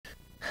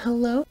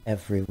Hello,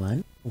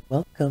 everyone.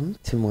 Welcome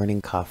to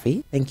Morning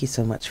Coffee. Thank you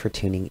so much for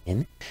tuning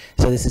in.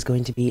 So this is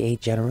going to be a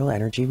general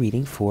energy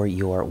reading for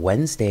your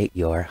Wednesday,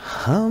 your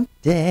hump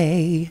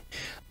day,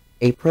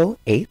 April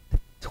 8th,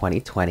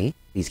 2020.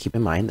 Please keep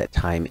in mind that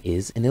time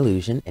is an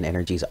illusion and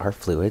energies are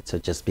fluid. So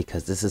just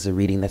because this is a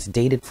reading that's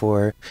dated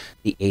for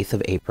the 8th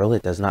of April,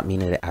 it does not mean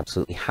that it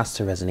absolutely has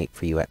to resonate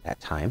for you at that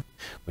time.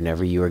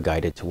 Whenever you are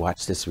guided to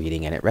watch this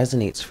reading and it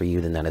resonates for you,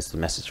 then that is the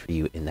message for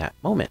you in that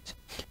moment.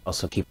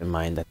 Also keep in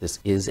mind that this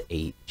is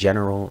a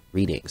general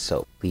reading,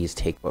 so please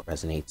take what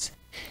resonates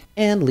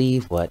and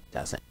leave what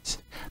doesn't.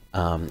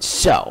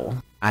 So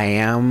I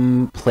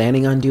am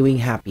planning on doing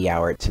happy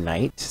hour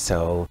tonight,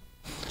 so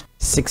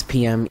 6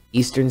 p.m.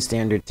 Eastern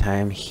Standard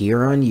Time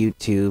here on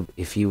YouTube.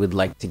 If you would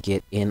like to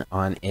get in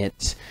on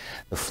it,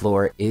 the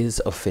floor is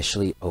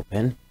officially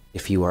open.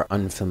 If you are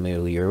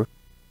unfamiliar,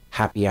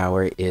 happy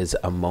hour is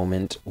a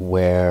moment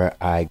where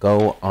I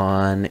go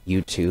on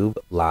YouTube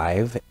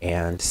live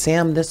and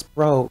Sam, this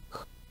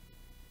broke.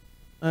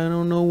 I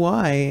don't know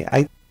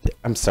why.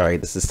 I'm sorry,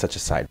 this is such a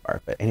sidebar,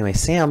 but anyway,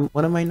 Sam,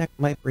 one of my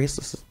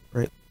bracelets,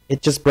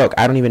 it just broke.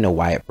 I don't even know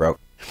why it broke.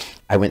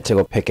 I went to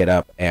go pick it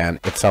up and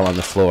it fell on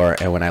the floor,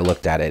 and when I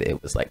looked at it,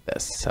 it was like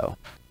this. So,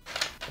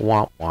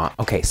 wah wah.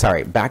 Okay,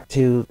 sorry. Back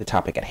to the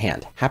topic at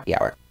hand. Happy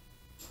hour.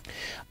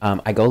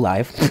 I go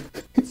live.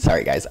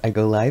 Sorry, guys. I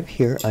go live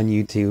here on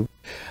YouTube,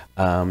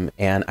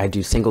 and I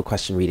do single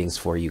question readings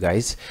for you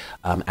guys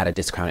at a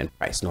discounted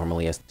price.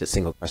 Normally, a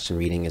single question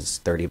reading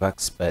is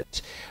 $30,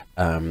 but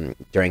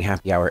during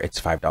happy hour,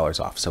 it's $5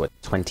 off, so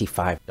it's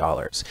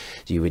 $25.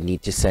 You would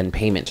need to send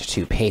payment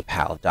to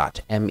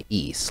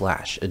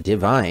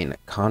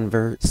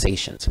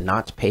paypal.me/divine-conversations,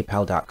 not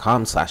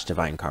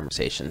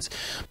paypal.com/divine-conversations,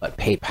 but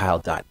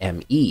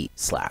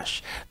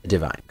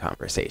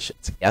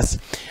paypal.me/divine-conversations. Yes,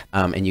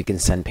 and you can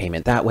send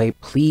payment that way.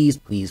 Please,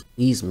 please,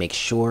 please make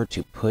sure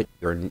to put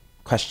your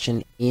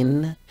question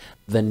in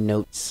the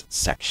notes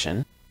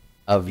section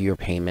of your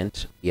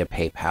payment via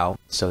PayPal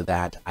so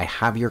that I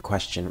have your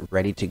question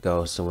ready to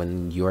go, so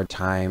when your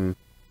time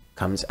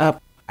comes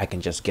up, I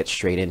can just get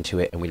straight into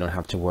it and we don't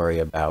have to worry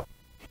about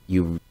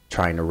you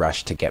trying to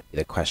rush to get me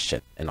the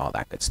question and all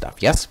that good stuff.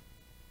 Yes?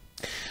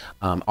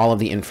 All of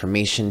the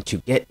information to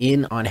get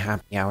in on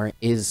happy hour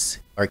is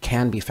or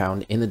can be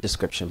found in the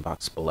description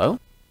box below.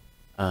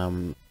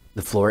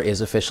 The floor is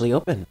officially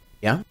open.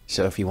 Yeah?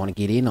 So if you want to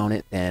get in on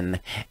it,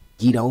 then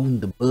get on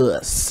the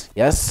bus.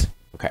 Yes?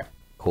 Okay.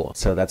 Cool.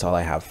 So that's all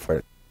I have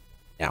for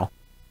now.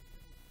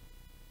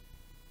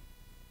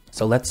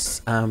 So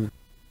let's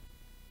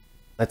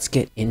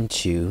get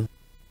into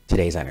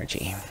today's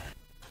energy.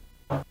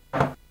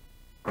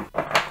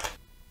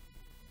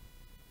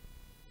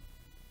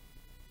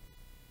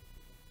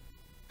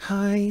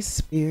 Hi,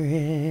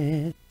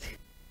 Spirit.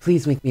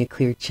 Please make me a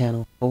clear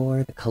channel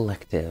for the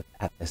collective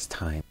at this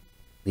time.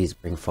 Please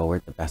bring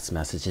forward the best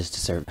messages to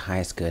serve the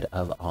highest good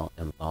of all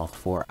involved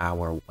for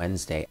our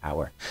Wednesday,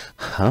 our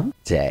hump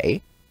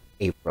day,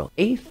 April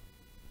 8th,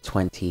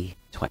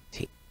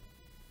 2020.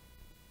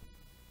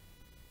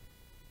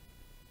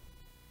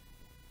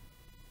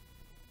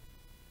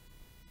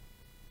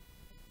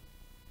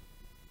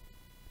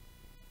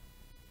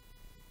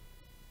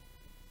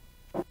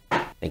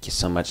 Thank you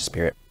so much,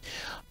 Spirit.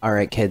 All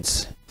right,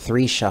 kids,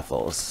 3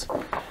 shuffles,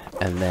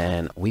 and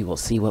then we will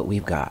see what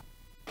we've got.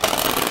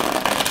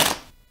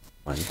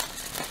 1.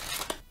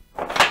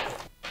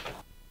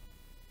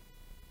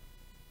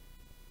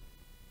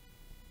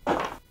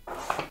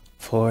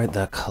 For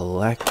the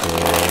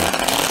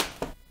collective,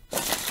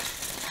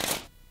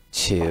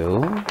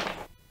 2,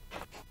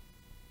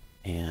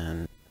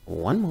 and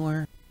 1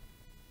 more.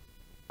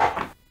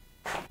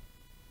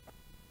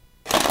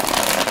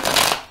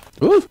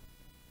 Ooh,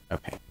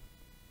 okay.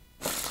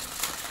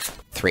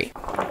 3.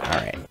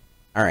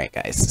 All right,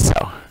 guys.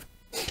 So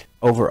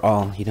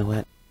overall, you know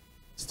what?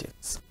 Let's do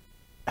this.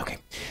 Okay.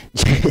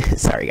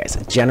 Sorry, guys.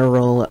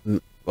 General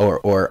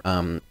or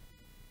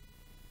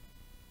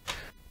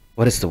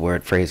what is the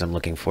phrase I'm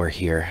looking for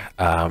here?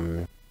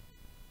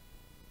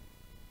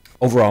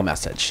 Overall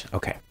message.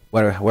 Okay.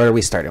 What are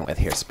we starting with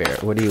here,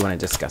 Spirit? What do you want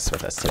to discuss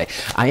with us today?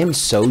 I am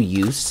so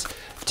used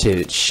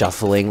to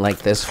shuffling like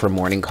this for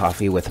morning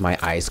coffee with my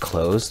eyes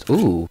closed.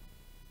 Ooh,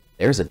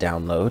 there's a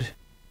download.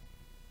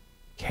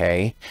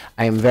 Okay.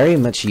 I am very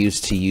much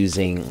used to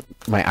using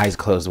my eyes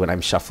closed when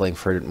I'm shuffling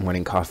for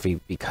morning coffee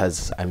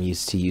because I'm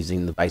used to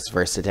using the vice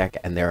versa deck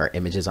and there are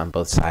images on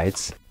both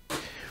sides.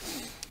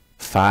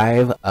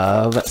 5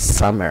 of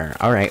Summer.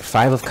 All right,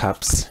 5 of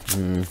Cups.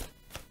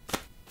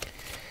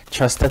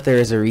 Trust that there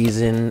is a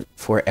reason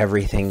for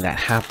everything that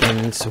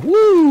happens.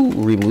 Woo!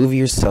 Remove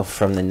yourself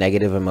from the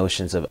negative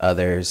emotions of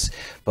others.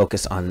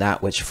 Focus on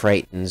that which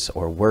frightens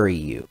or worry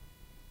you.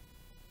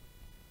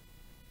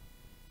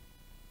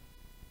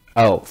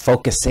 Oh,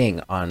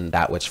 focusing on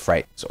that which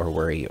frightens or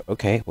worry you.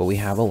 Okay, well, we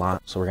have a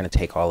lot, so we're going to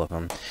take all of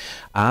them.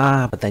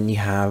 But then you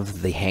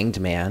have the Hanged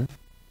Man.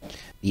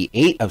 The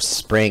 8 of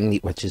Spring,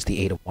 which is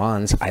the 8 of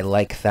Wands. I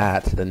like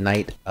that. The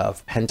Knight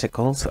of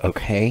Pentacles.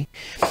 Okay.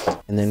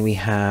 And then we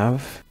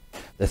have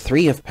the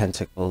 3 of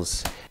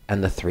Pentacles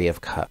and the Three of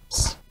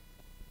Cups.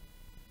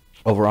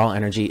 Overall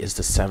energy is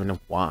the Seven of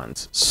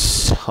Wands.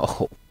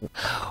 So,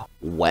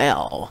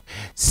 well,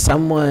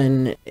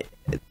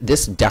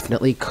 this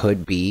definitely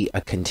could be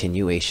a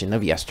continuation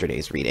of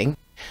yesterday's reading.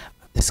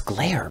 This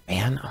glare,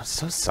 man, I'm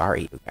so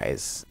sorry, you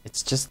guys.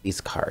 It's just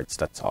these cards,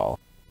 that's all.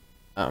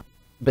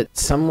 But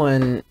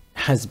someone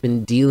has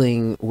been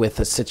dealing with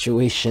a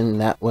situation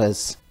that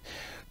was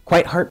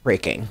quite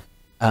heartbreaking,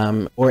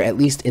 or at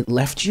least it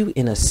left you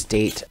in a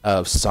state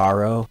of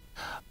sorrow.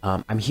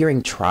 I'm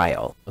hearing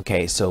trial.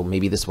 Okay, so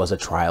maybe this was a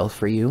trial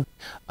for you,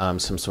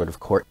 some sort of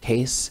court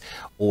case,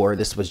 or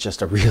this was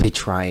just a really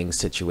trying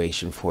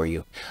situation for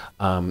you.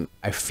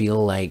 I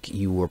feel like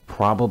you were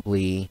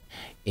probably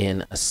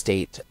in a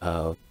state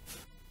of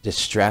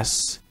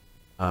distress,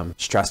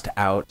 stressed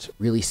out,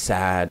 really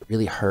sad,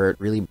 really hurt,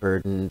 really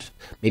burdened,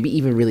 maybe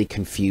even really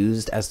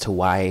confused as to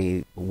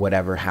why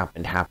whatever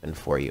happened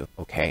for you.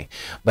 Okay,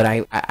 but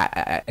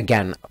I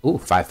again, ooh,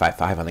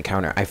 555 on the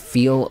counter. I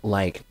feel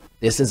like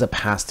this is a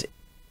past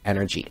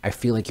energy. I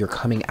feel like you're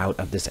coming out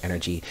of this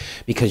energy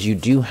because you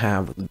do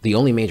have the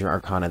only major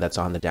arcana that's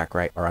on the deck,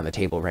 right, or on the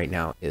table right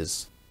now,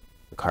 is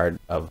the card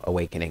of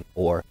awakening,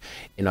 or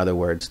in other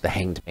words, the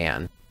Hanged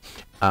Man.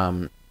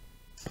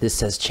 This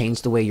says,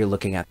 change the way you're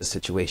looking at the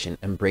situation,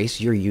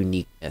 embrace your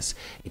uniqueness,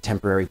 a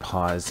temporary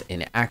pause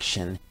in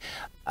action.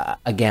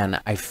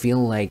 Again, I feel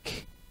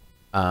like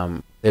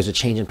there's a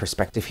change in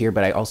perspective here,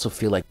 but I also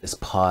feel like this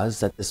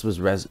pause that this is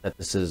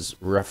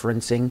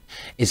referencing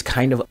is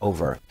kind of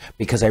over,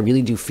 because I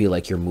really do feel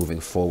like you're moving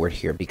forward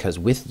here, because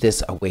with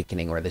this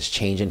awakening or this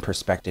change in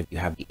perspective, you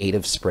have the Eight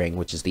of Spring,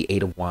 which is the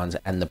Eight of Wands,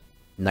 and the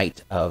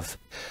Knight of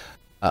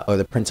or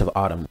the Prince of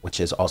Autumn, which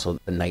is also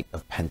the Knight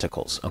of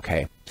Pentacles.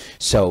 Okay,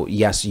 so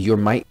yes, you're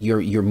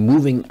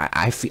moving.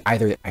 I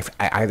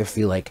either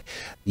feel like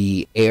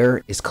the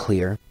air is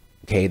clear.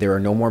 Okay, there are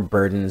no more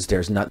burdens.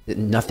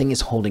 Nothing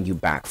is holding you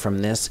back from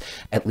this.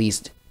 At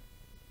least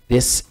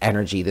this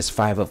energy, this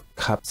Five of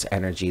Cups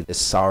energy,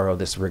 this sorrow,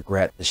 this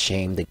regret, the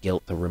shame, the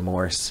guilt, the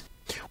remorse,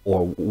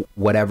 or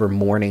whatever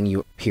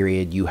mourning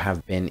period you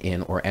have been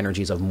in, or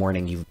energies of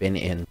mourning you've been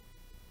in,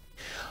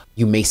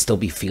 you may still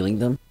be feeling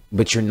them,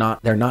 but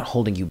they're not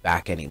holding you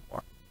back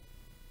anymore.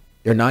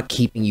 They're not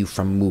keeping you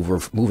from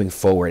moving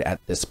forward at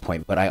this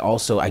point. But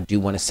I do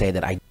want to say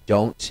that I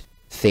don't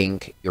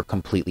think you're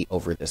completely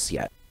over this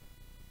yet.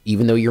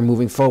 Even though you're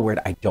moving forward,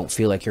 I don't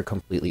feel like you're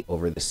completely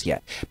over this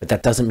yet. But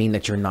that doesn't mean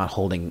that you're not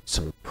holding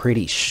some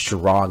pretty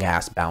strong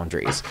ass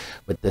boundaries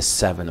with this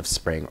Seven of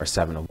Spring or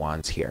Seven of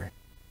Wands here.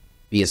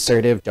 Be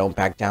assertive, don't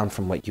back down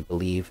from what you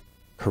believe.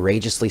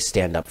 Courageously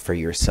stand up for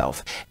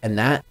yourself. And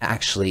that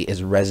actually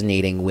is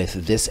resonating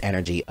with this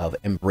energy of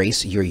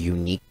embrace your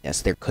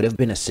uniqueness. There could have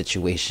been a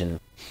situation,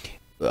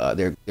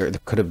 there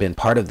could have been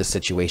part of the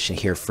situation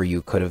here for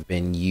you, could have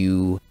been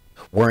you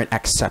weren't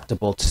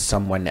acceptable to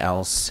someone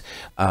else,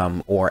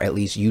 or at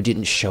least you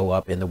didn't show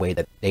up in the way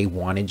that they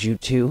wanted you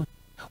to,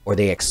 or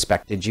they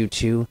expected you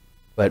to.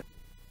 But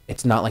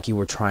it's not like you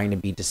were trying to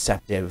be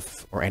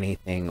deceptive or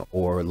anything,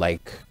 or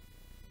like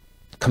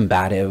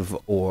combative,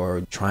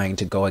 or trying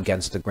to go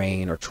against the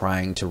grain, or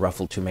trying to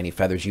ruffle too many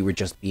feathers. You were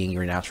just being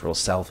your natural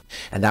self,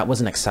 and that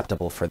wasn't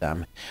acceptable for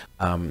them.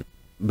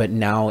 But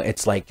now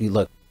it's like,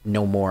 look,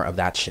 no more of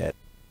that shit.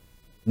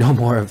 No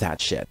more of that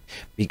shit.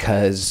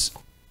 Because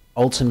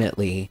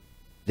ultimately,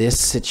 this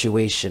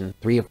situation,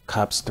 Three of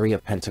Cups, Three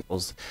of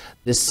Pentacles,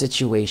 this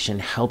situation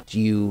helped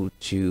you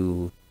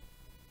to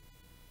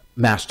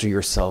master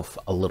yourself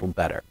a little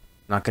better.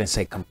 I'm not going to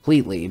say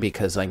completely,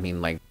 because I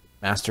mean, like,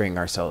 mastering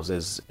ourselves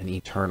is an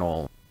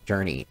eternal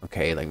journey.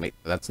 Okay, like,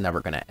 that's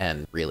never going to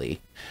end, really.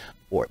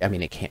 Or I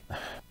mean, it can't,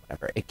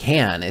 whatever, it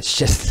can, it's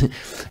just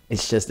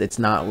it's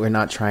not, we're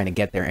not trying to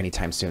get there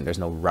anytime soon. There's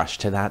no rush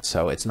to that.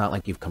 So it's not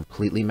like you've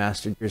completely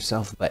mastered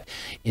yourself. But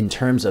in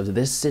terms of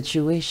this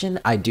situation,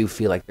 I do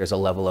feel like there's a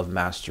level of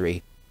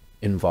mastery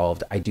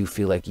involved. I do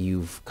feel like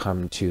you've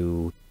come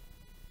to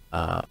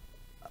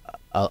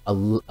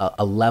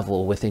a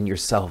level within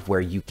yourself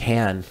where you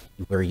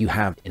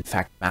have in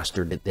fact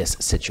mastered this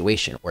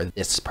situation or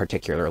this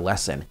particular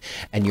lesson,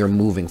 and you're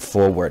moving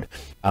forward.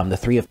 The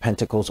Three of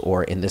Pentacles,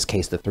 or in this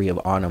case the Three of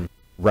Autumn,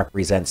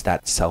 represents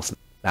that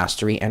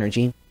self-mastery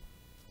energy.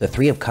 The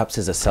Three of Cups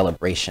is a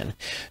celebration,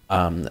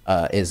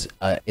 is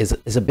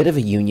a bit of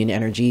a union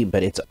energy,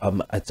 but it's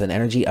an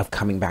energy of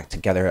coming back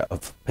together,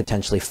 of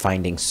potentially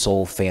finding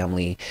soul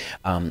family.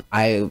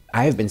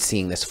 I've been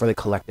seeing this for the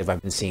collective.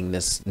 I've been seeing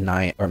this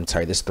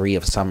this Three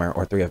of Summer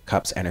or Three of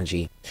Cups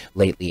energy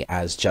lately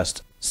as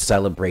just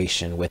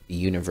celebration with the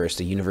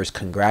universe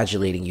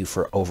congratulating you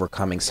for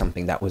overcoming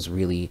something that was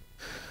really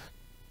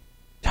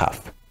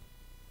tough,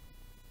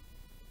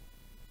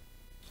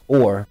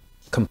 or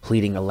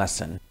completing a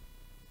lesson.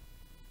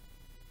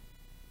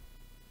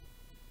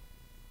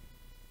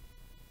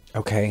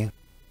 Okay,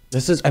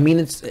 this is, I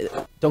mean,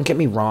 don't get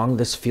me wrong,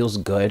 this feels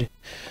good,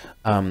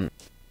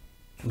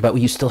 but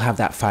you still have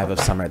that Five of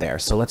Summer there.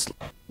 So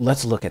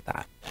let's look at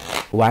that.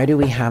 Why do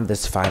we have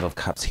this Five of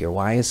Cups here?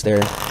 Why is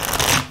there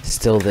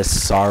still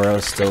this sorrow,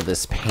 still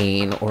this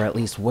pain, or at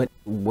least what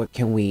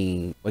can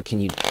you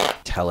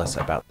tell us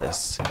about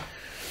this?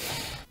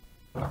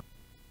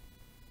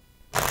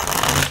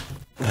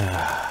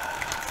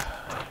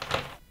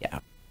 Yeah.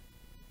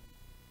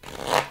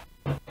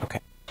 Okay.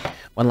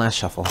 One last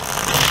shuffle.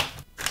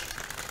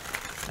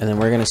 And then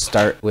we're going to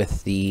start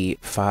with the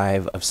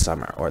Five of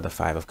Summer, or the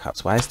Five of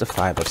Cups. Why is the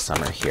Five of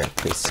Summer here,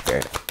 please,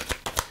 Spirit?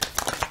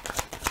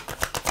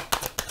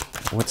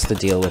 What's the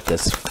deal with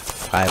this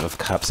Five of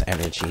Cups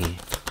energy?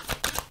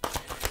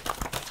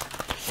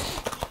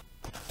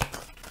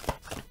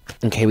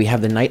 Okay, we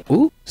have the Knight.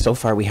 Ooh, so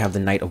far we have the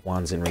Knight of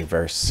Wands in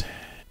reverse.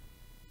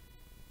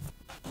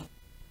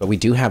 But we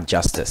do have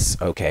Justice.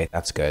 Okay,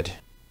 that's good.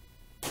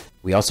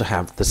 We also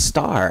have the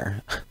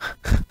Star.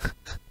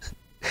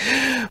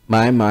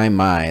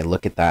 My,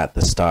 look at that,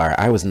 the Star.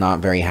 I was not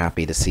very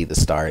happy to see the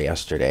Star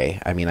yesterday.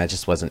 I mean, I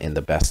just wasn't in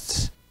the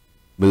best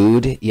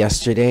mood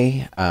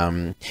yesterday.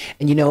 And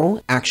you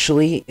know,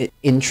 actually,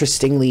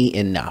 interestingly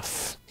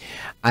enough,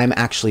 I'm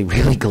actually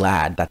really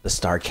glad that the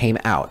Star came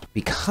out,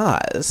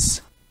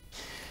 because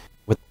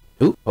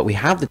but we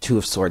have the Two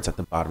of Swords at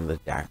the bottom of the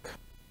deck.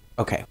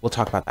 Okay, we'll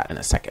talk about that in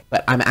a second.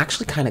 But I'm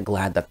actually kind of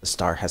glad that the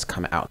Star has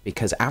come out,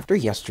 because after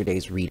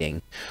yesterday's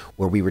reading,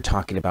 where we were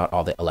talking about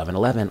all the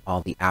 1111,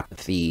 all the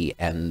apathy,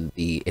 and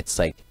it's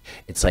like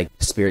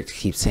Spirit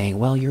keeps saying,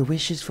 well, your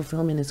wishes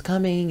fulfillment is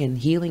coming and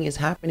healing is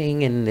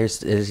happening, and there's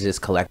this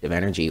collective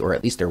energy, or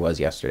at least there was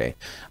yesterday.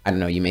 I don't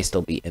know, you may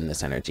still be in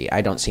this energy.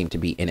 I don't seem to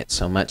be in it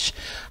so much.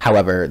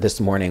 However, this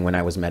morning when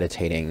I was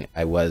meditating,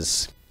 I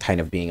was kind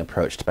of being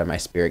approached by my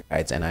spirit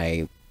guides, and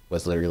I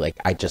was literally like,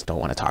 I just don't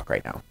want to talk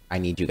right now. I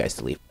need you guys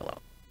to leave me alone.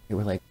 They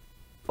were like,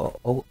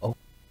 oh.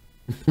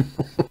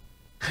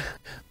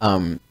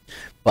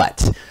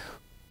 But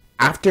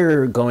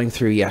after going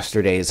through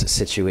yesterday's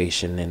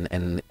situation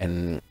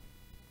and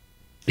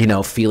you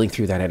know, feeling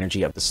through that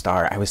energy of the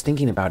Star, I was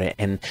thinking about it,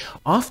 and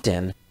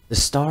often the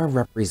Star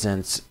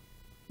represents,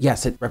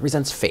 yes, it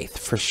represents faith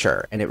for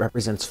sure, and it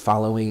represents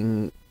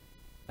following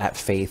that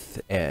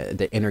faith,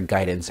 the inner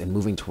guidance, and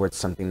moving towards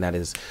something that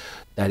is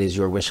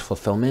your wish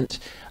fulfillment.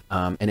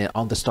 And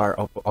the Star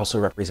also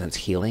represents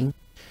healing.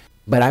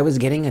 But I was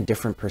getting a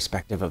different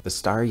perspective of the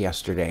Star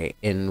yesterday,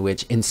 in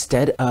which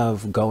instead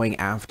of going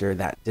after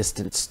that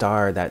distant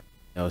star that,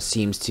 you know,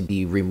 seems to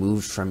be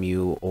removed from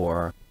you,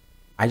 or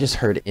I just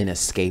heard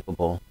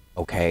inescapable,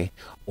 okay,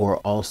 or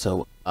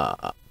also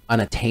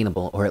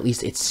unattainable, or at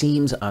least it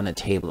seems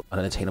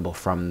unattainable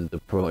from the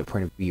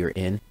point of view you're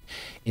in.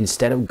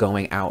 Instead of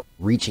going out,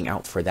 reaching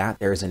out for that,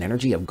 there's an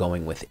energy of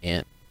going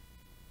within.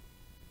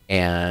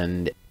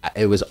 And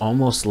it was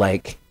almost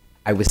like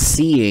I was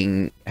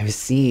seeing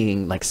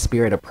like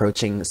Spirit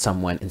approaching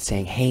someone and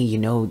saying, hey, you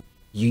know,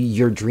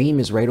 your dream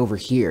is right over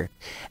here.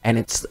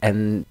 And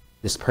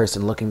this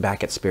person looking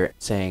back at Spirit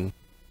saying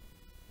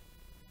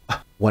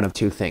one of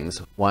two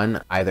things.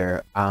 One,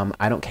 either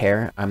I don't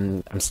care,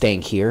 I'm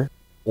staying here,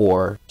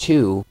 or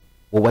two,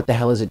 well, what the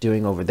hell is it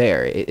doing over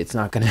there? It's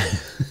not gonna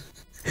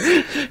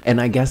and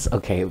I guess,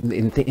 okay,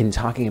 in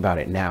talking about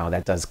it now,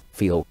 that does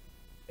feel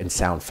and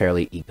sound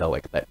fairly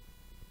egoic, but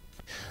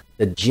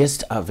the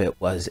gist of it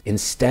was,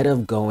 instead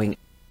of going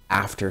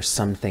after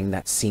something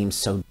that seems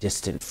so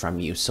distant from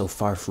you, so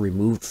far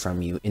removed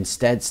from you,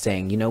 instead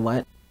saying, you know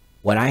what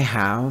I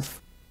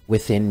have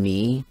within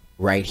me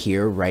right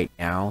here, right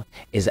now,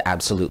 is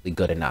absolutely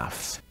good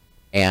enough.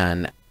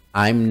 And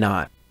I'm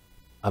not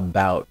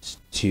about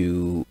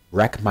to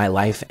wreck my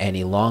life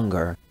any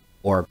longer,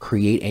 or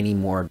create any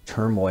more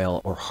turmoil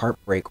or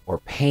heartbreak or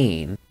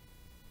pain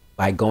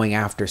by going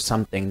after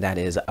something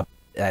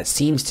that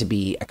seems to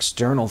be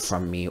external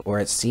from me, or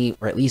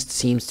at least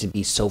seems to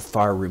be so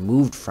far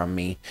removed from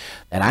me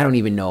that I don't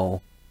even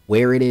know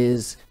where it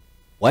is,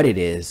 what it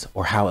is,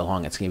 or how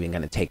long it's even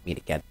going to take me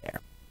to get there.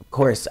 Of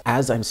course,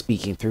 as I'm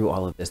speaking through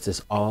all of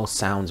this all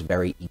sounds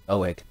very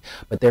egoic,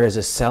 but there is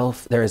a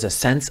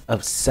sense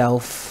of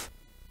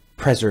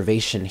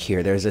self-preservation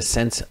here. There's a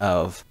sense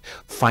of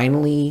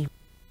finally,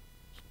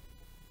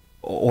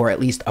 or at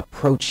least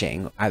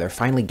approaching, either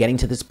finally getting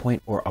to this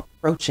point or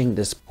approaching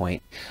this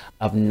point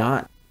of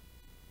not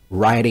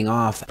riding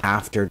off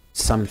after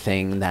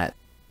something that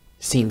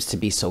seems to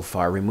be so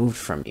far removed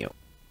from you.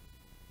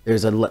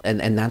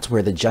 And that's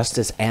where the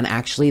Justice and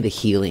actually the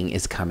healing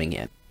is coming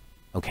in.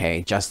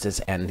 Okay,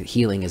 Justice and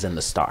healing is in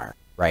the Star,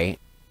 right?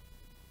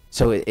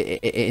 So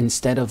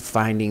instead of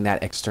finding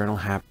that external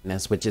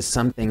happiness, which is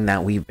something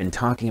that we've been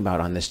talking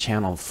about on this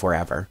channel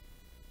forever,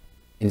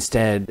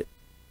 instead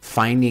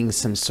finding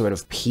some sort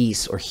of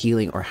peace or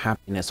healing or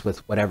happiness with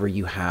whatever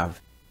you have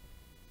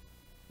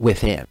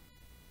within,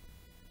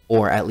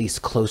 or at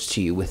least close to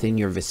you, within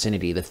your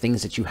vicinity, the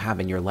things that you have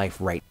in your life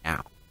right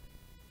now.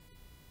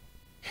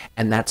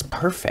 And that's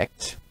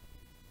perfect,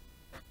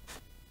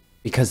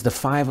 because the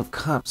Five of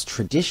Cups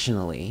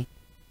traditionally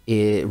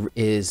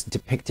is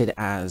depicted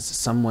as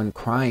someone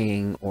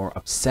crying or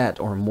upset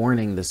or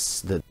mourning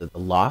the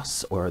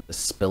loss or the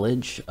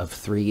spillage of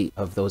 3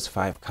 of those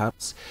 5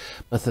 cups.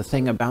 But the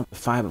thing about the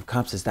 5 of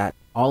Cups is that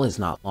all is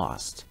not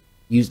lost.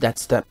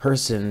 That's that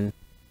person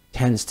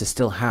tends to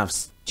still have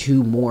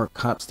two more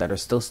cups that are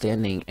still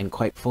standing and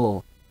quite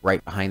full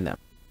right behind them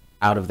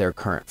out of their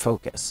current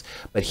focus.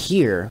 But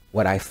here,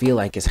 what I feel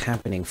like is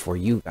happening for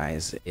you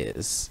guys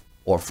is,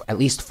 or at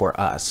least for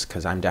us,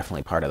 because I'm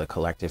definitely part of the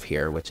collective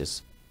here, which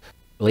is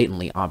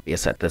blatantly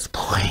obvious at this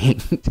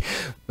point,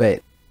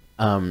 but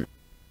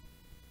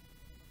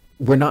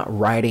we're not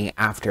riding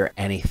after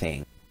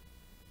anything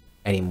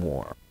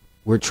anymore.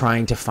 We're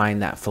trying to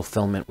find that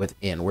fulfillment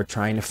within. We're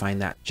trying to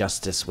find that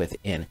justice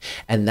within.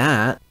 And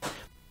that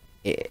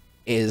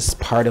is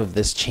part of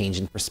this change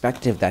in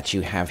perspective that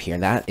you have here.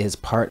 That is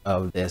part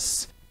of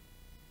this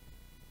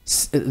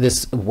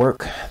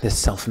work, this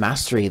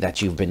self-mastery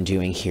that you've been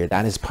doing here.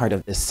 That is part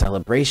of this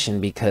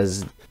celebration,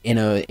 because in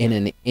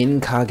an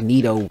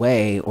incognito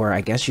way, or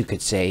I guess you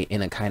could say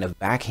in a kind of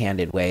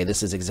backhanded way,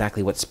 this is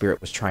exactly what Spirit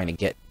was trying to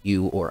get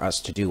you or us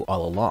to do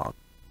all along.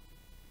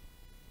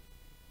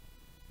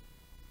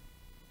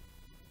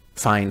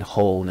 Find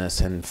wholeness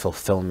and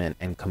fulfillment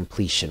and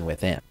completion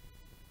within,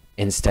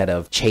 instead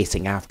of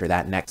chasing after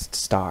that next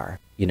star,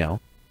 you know?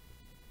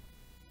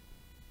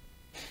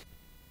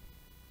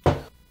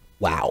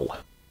 Wow.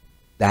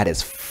 That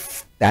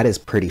is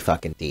pretty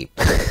fucking deep.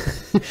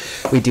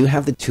 We do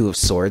have the Two of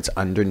Swords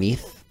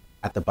underneath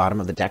at the bottom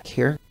of the deck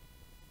here.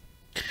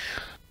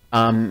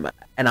 And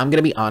I'm going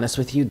to be honest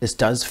with you, this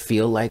does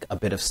feel like a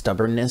bit of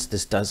stubbornness.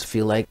 This does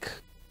feel like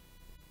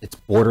it's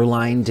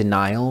borderline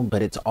denial,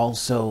 but it's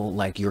also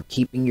like you're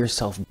keeping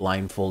yourself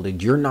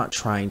blindfolded. You're not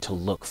trying to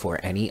look for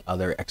any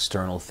other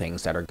external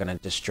things that are going to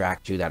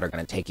distract you, that are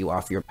going to take you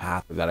off your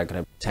path, or that are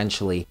going to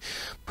potentially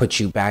put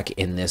you back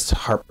in this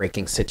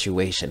heartbreaking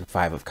situation.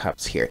 Five of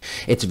Cups here.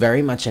 It's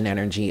very much an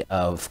energy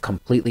of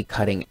completely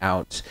cutting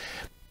out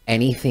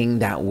anything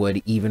that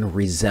would even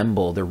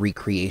resemble the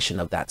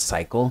recreation of that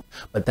cycle.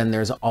 But then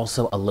there's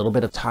also a little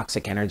bit of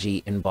toxic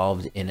energy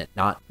involved in it,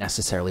 not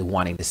necessarily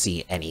wanting to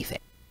see anything.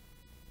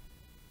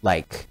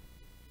 Like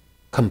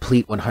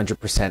complete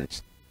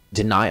 100%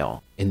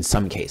 denial in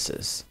some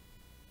cases,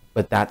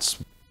 but that's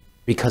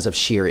because of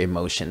sheer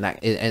emotion.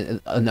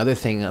 And another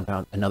thing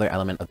about another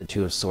element of the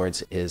Two of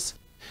Swords is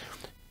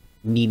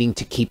needing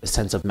to keep a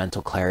sense of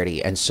mental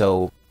clarity. And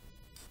so,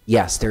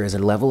 yes, there is a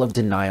level of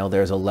denial.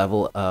 There's a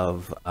level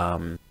of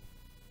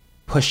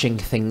pushing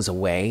things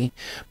away,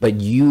 but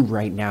you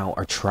right now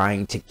are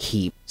trying to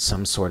keep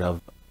some sort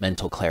of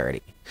mental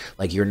clarity.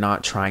 Like you're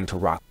not trying to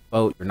rock the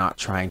boat, you're not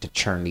trying to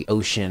churn the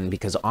ocean,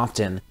 because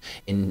often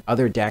in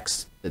other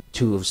decks, the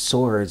Two of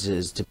Swords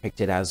is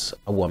depicted as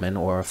a woman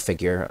or a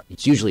figure.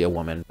 It's usually a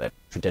woman, but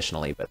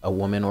traditionally, but a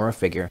woman or a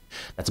figure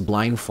that's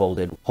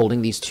blindfolded,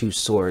 holding these two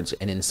swords.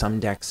 And in some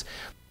decks,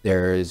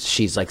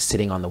 she's like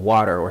sitting on the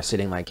water, or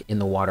sitting like in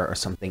the water or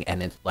something,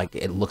 and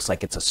it looks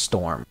like it's a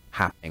storm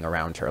happening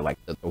around her, like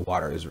the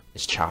water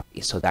is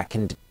choppy. So that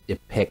can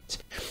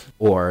depict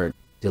or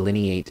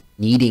delineate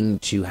needing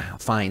to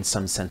find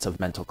some sense of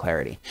mental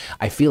clarity.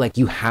 I feel like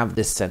you have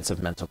this sense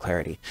of mental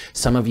clarity.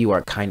 Some of you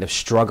are kind of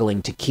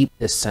struggling to keep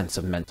this sense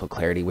of mental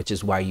clarity, which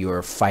is why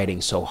you're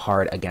fighting so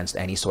hard against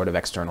any sort of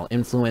external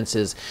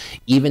influences,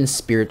 even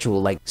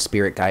spiritual, like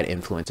spirit guide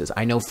influences.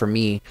 I know for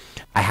me,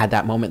 I had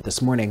that moment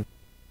this morning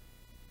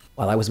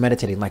while I was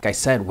meditating, like I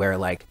said, where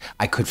like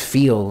I could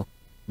feel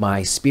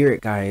my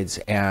spirit guides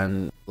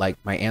and like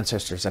my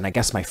ancestors and I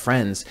guess my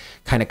friends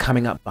kind of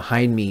coming up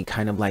behind me,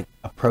 kind of like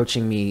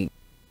approaching me,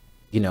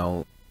 you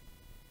know,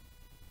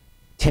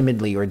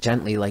 timidly or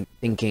gently, like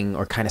thinking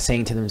or kind of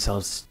saying to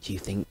themselves, do you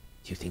think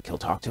he'll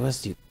talk to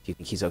us? Do you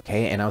think he's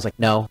okay? And I was like,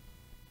 no,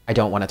 I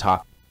don't want to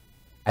talk.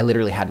 I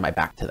literally had my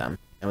back to them.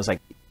 I was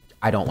like,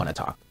 I don't want to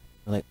talk.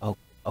 They're like,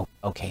 oh,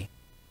 okay.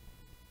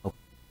 Oh.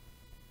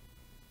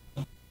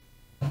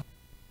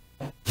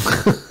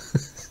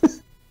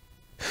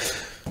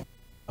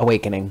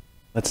 Awakening.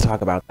 Let's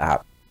talk about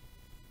that.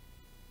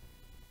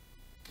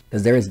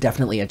 Because there is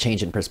definitely a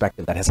change in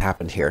perspective that has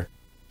happened here.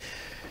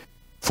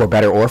 For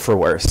better or for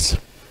worse.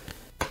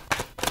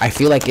 I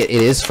feel like it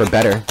is for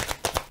better.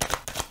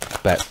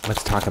 But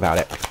let's talk about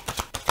it.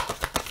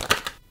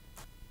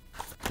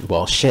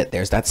 Well, shit,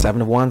 there's that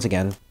Seven of Wands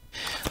again.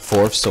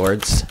 Four of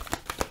Swords.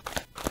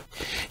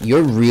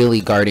 You're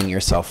really guarding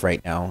yourself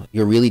right now.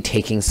 You're really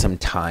taking some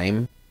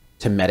time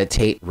to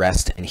meditate,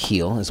 rest, and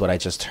heal, is what I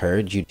just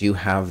heard. You do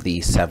have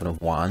the Seven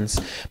of Wands,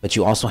 but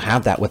you also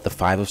have that with the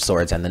Five of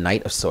Swords and the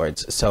Knight of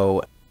Swords.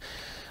 So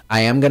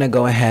I am going to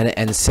go ahead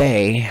and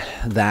say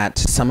that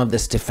some of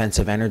this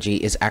defensive energy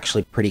is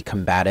actually pretty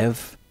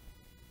combative.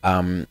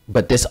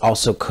 But this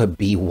also could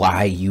be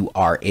why you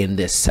are in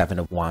this Seven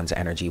of Wands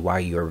energy, why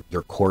you're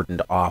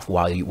cordoned off,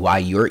 why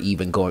you're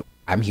even going,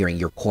 I'm hearing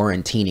you're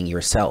quarantining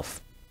yourself.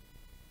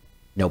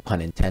 No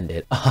pun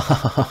intended.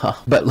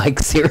 But like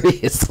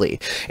seriously,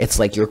 it's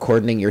like you're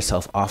cordoning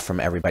yourself off from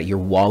everybody. You're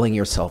walling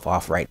yourself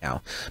off right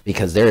now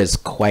because there's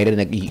quite an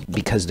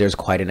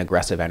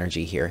aggressive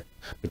energy here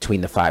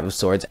between the Five of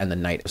Swords and the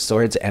Knight of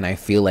Swords. And I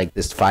feel like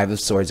this Five of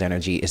Swords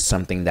energy is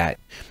something that,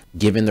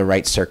 given the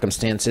right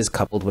circumstances,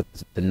 coupled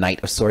with the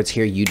Knight of Swords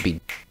here, you'd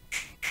be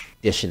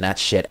dishing that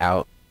shit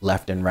out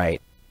left and right,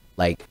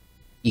 like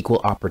equal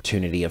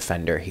opportunity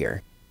offender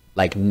here.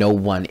 Like, no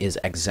one is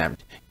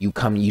exempt. You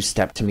come, you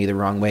step to me the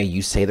wrong way,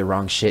 you say the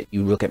wrong shit,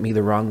 you look at me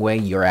the wrong way,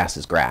 your ass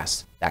is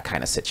grass. That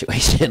kind of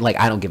situation. Like,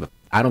 I don't give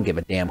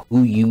a damn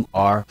who you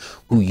are,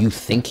 who you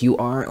think you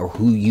are, or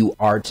who you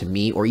are to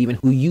me, or even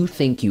who you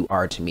think you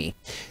are to me.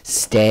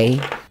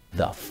 Stay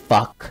the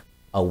fuck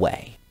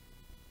away.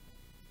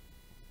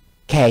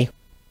 Okay.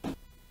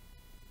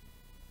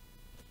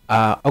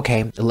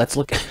 Okay, let's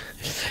look.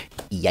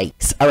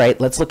 Yikes. All right,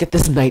 let's look at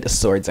this Knight of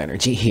Swords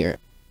energy here.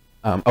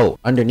 Oh,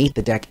 underneath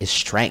the deck is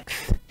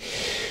strength.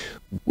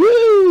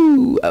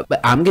 Woo! But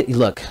I'm gonna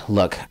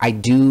look.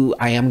 I'm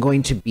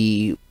going to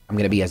be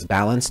as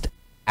balanced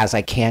as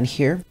I can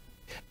here.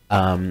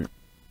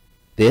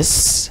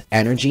 This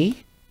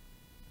energy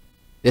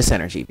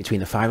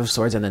between the Five of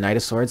Swords and the Knight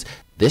of Swords,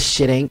 this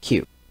shit ain't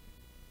cute.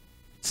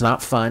 It's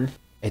not fun.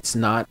 It's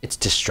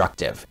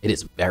destructive. It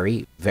is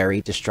very,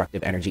 very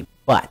destructive energy,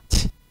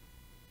 but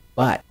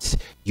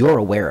you're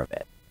aware of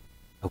it.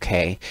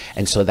 Okay?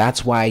 And so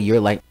that's why you're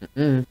like,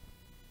 nope.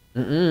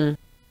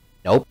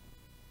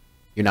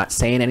 You're not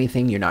saying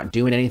anything, you're not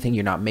doing anything,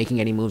 you're not making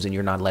any moves, and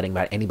you're not letting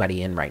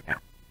anybody in right now.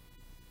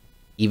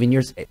 Even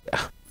yours,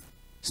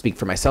 speak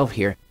for myself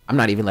here, I'm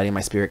not even letting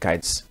my spirit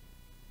guides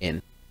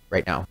in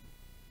right now.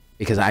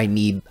 Because I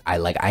need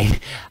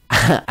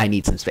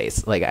some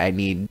space. Like, I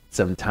need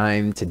some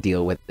time to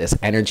deal with this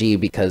energy,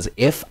 because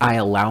if I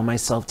allow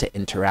myself to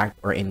interact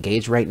or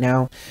engage right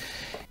now,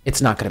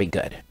 it's not going to be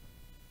good.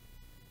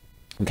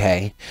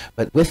 Okay?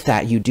 But with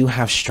that, you do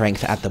have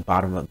strength at the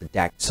bottom of the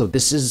deck. So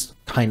this is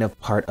kind of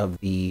part of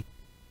the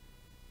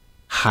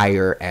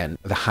higher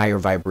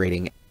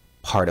vibrating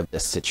part of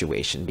this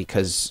situation,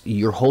 because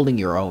you're holding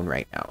your own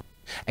right now,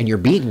 and you're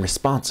being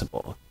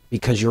responsible.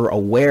 Because you're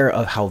aware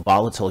of how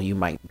volatile you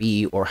might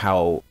be, or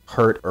how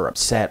hurt or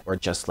upset or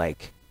just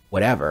like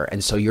whatever.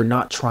 And so you're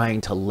not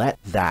trying to let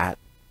that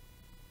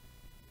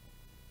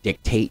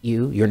dictate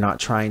you. You're not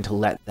trying to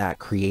let that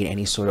create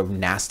any sort of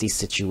nasty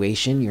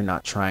situation. You're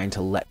not trying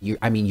to let you,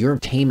 I mean, you're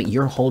taming,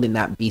 you're holding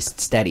that beast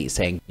steady,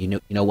 saying, you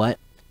know what?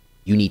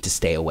 You need to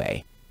stay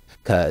away.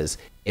 Because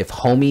if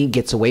homie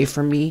gets away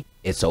from me,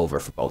 it's over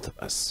for both of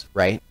us,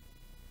 right?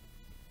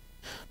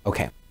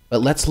 Okay.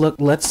 But let's look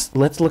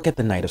at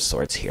the Knight of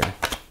Swords here.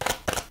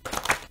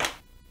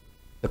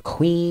 The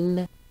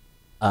Queen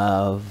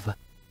of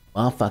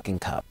motherfucking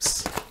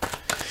Cups.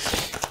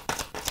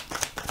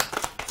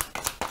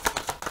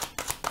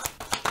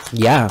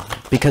 Yeah,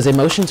 because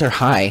emotions are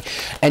high.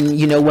 And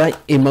you know what?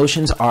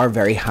 Emotions are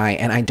very high,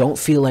 and I don't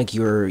feel like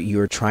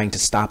you're trying to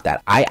stop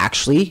that. I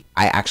actually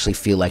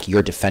feel like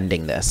you're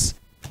defending this.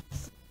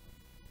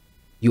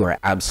 You are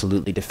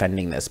absolutely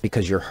defending this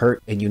because you're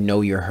hurt, and you know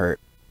you're hurt.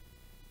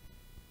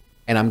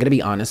 And I'm going to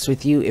be honest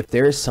with you, if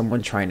there is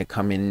someone trying to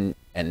come in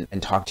and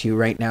talk to you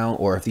right now,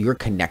 or if you're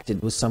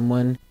connected with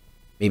someone,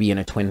 maybe in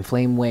a twin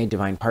flame way,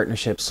 divine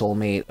partnership,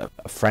 soulmate,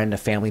 a friend, a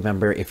family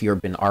member, if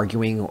you've been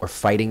arguing or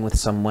fighting with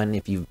someone,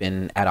 if you've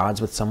been at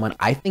odds with someone,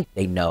 I think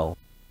they know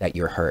that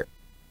you're hurt.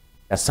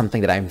 That's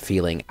something that I'm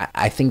feeling.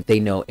 I think they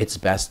know it's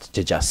best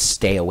to just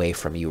stay away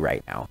from you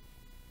right now.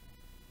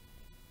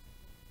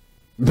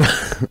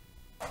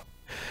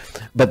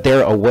 But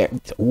they're aware.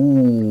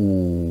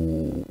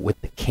 Ooh, with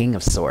the King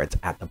of Swords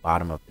at the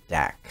bottom of the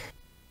deck.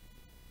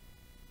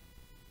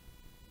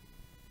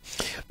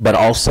 But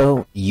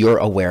also, you're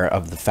aware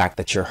of the fact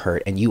that you're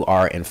hurt, and you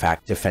are, in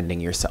fact, defending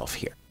yourself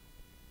here.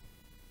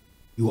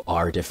 You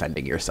are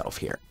defending yourself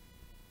here.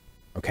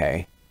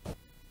 Okay?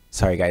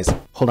 Sorry, guys.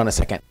 Hold on a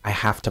second. I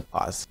have to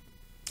pause.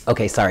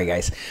 Okay, sorry,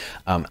 guys.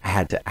 I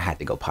had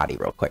to go potty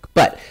real quick.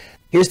 But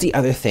here's the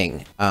other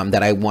thing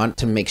that I want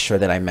to make sure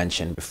that I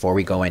mention before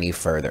we go any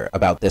further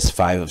about this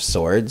Five of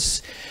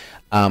Swords.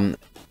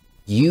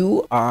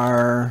 You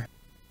are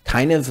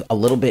kind of a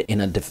little bit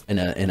in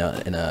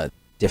a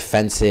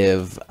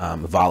defensive,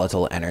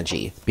 volatile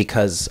energy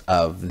because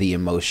of the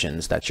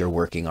emotions that you're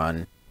working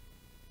on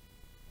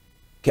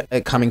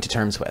coming to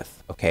terms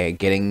with. Okay,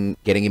 getting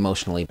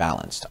emotionally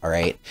balanced. All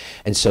right,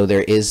 and so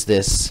there is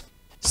this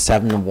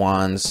Seven of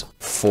Wands,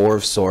 Four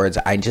of Swords.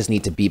 I just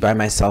need to be by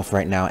myself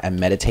right now and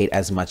meditate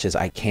as much as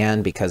I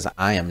can, because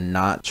I am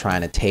not trying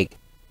to take,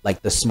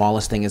 like, the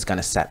smallest thing is going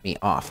to set me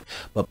off.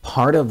 But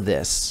part of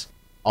this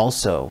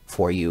also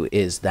for you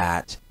is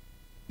that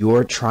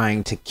you're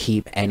trying to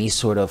keep any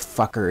sort of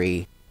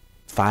fuckery,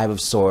 Five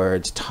of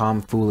Swords,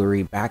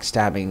 tomfoolery,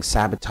 backstabbing,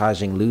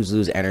 sabotaging,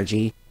 lose-lose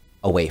energy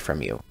away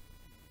from you.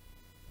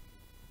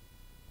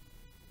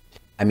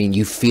 I mean,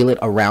 you feel it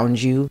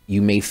around you.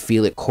 You may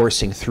feel it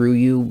coursing through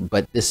you,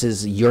 but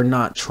you're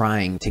not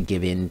trying to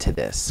give in to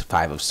this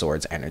Five of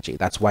Swords energy.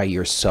 That's why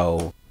you're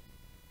so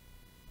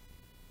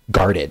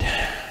guarded.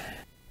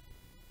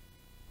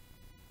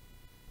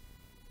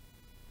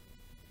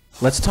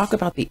 Let's talk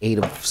about the Eight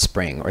of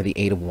Spring, or the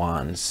Eight of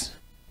Wands.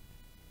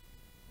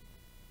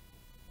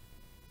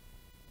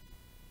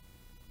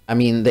 I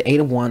mean, the Eight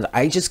of Wands,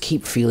 I just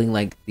keep feeling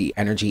like the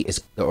energy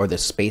is, or the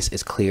space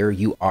is clear.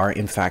 You are,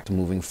 in fact,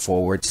 moving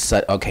forward.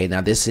 Okay,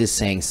 now this is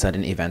saying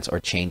sudden events or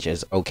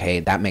changes. Okay,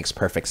 that makes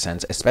perfect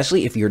sense,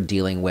 especially if you're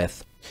dealing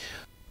with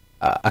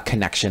a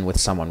connection with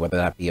someone, whether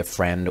that be a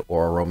friend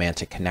or a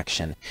romantic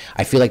connection.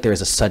 I feel like there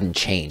is a sudden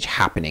change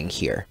happening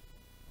here.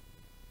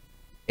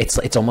 It's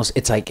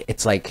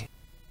like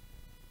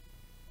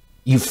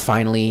you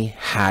finally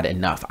had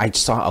enough. I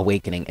saw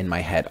awakening in my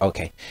head.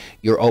 Okay,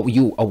 you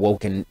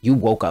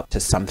woke up to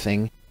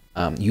something.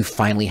 You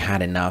finally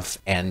had enough,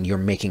 and you're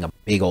making a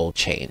big old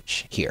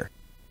change here.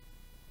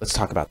 Let's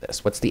talk about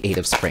this. What's the Eight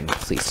of Spring,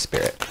 please,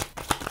 Spirit?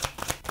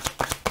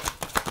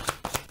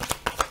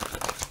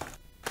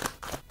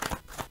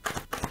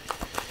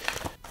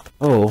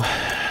 Oh,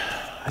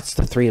 that's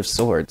the Three of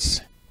Swords.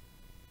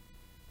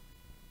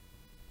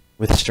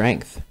 With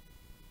strength.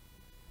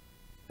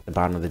 At the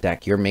bottom of the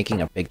deck. You're making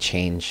a big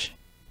change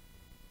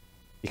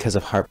because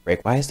of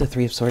heartbreak. Why is the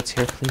Three of Swords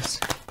here, please?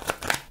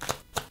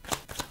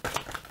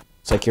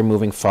 It's like you're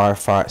moving far,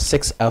 far.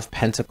 Six of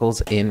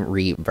Pentacles in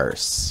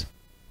reverse.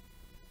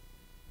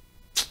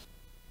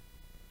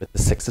 With the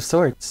Six of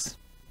Swords.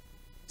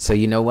 So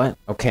you know what?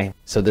 Okay,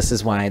 so this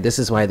is why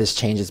this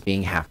change is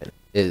being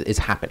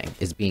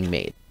being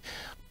made.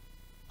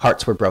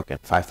 Hearts were broken.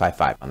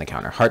 555 on the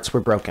counter. Hearts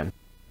were broken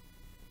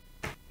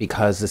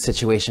because the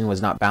situation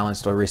was not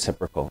balanced or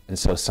reciprocal. And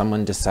so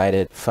someone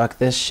decided, fuck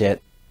this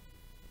shit.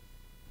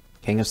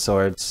 King of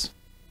Swords.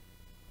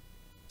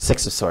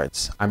 Six of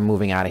Swords. I'm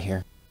moving out of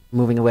here. I'm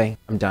moving away.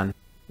 I'm done.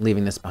 I'm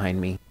leaving this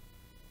behind me.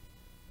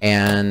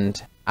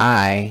 And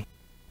I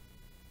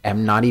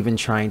am not even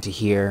trying to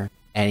hear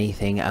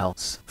anything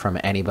else from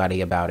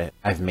anybody about it.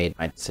 I've made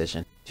my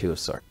decision. Two of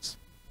Swords.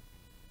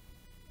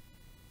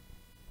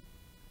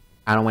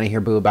 I don't want to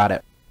hear boo about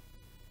it.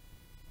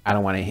 I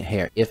don't want to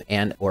hear if,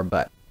 and, or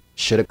but.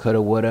 Shoulda,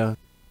 coulda, woulda,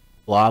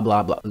 blah,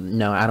 blah, blah.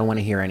 No, I don't want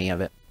to hear any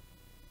of it.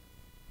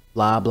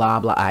 Blah, blah,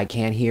 blah. I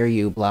can't hear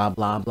you. Blah,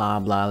 blah, blah,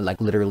 blah. Like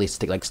literally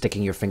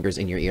sticking your fingers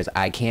in your ears.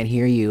 I can't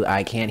hear you.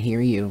 I can't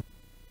hear you.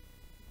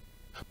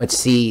 But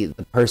see,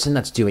 the person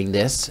that's doing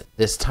this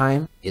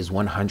time is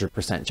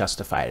 100%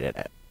 justified in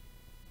it.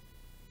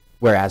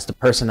 Whereas the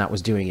person that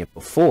was doing it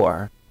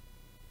before,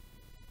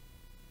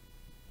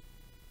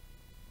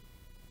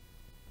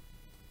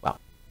 well,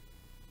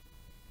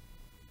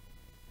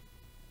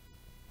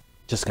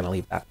 just gonna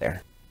leave that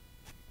there.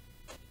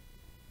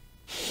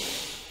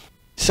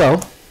 So,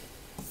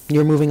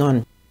 you're moving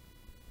on.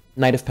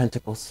 Knight of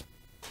Pentacles.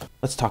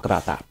 Let's talk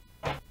about that.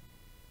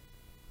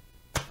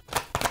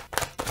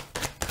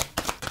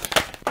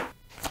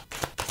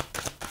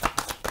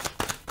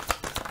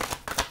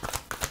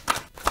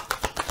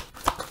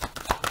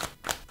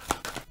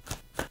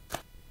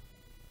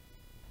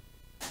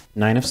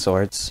 Nine of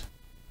Swords,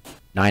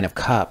 Nine of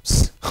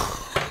Cups,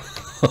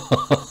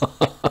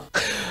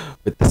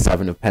 with the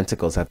Seven of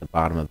Pentacles at the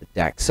bottom of the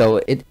deck.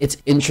 So it's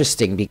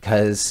interesting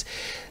because,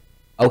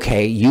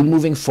 okay, you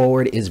moving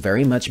forward is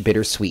very much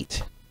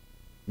bittersweet.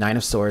 Nine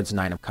of Swords,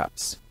 Nine of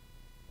Cups.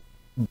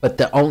 But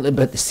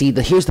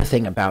here's the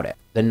thing about it.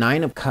 The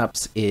Nine of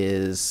Cups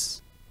is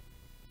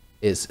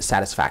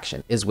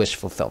satisfaction, is wish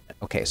fulfillment.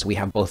 Okay, so we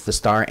have both the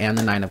Star and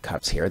the Nine of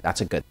Cups here. That's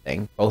a good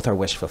thing. Both are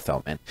wish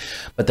fulfillment.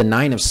 But the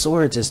Nine of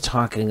Swords is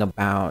talking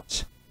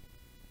about,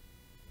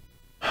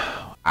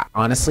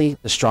 honestly,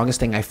 the strongest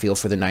thing I feel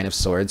for the Nine of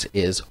Swords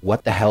is,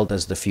 what the hell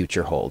does the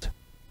future hold?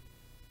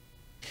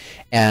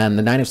 And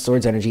the Nine of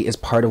Swords energy is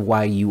part of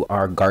why you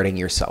are guarding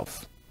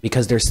yourself,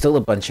 because there's still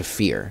a bunch of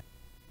fear,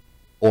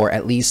 or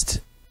at least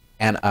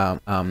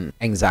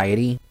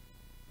anxiety.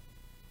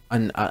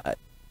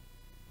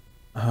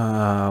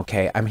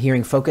 Okay, I'm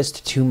hearing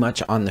focused too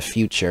much on the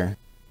future.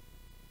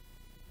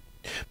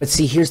 But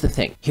see, here's the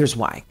thing. Here's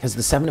why. Because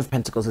the Seven of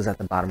Pentacles is at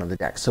the bottom of the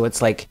deck. So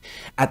it's like,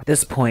 at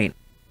this point,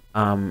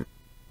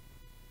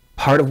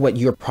 part of what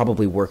you're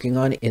probably working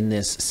on in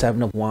this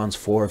Seven of Wands,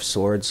 Four of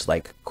Swords,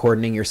 like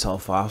cordoning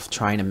yourself off,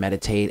 trying to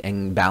meditate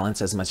and balance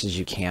as much as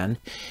you can,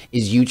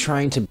 is you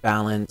trying to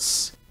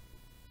balance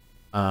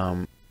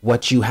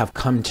what you have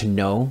come to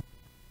know,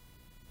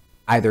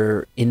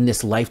 either in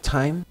this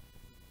lifetime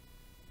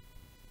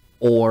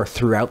or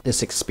throughout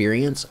this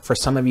experience. For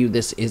some of you,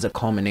 this is a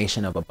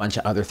culmination of a bunch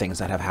of other things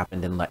that have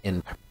happened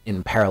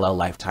in parallel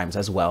lifetimes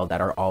as well,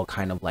 that are all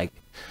kind of like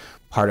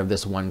part of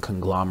this one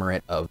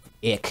conglomerate of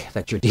ick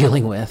that you're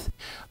dealing with.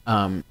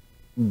 But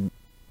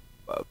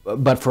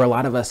for a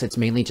lot of us, it's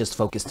mainly just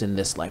focused in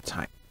this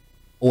lifetime,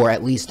 or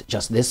at least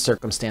just this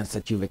circumstance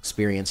that you've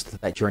experienced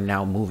that you're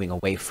now moving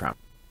away from.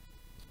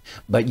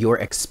 But your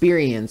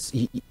experience,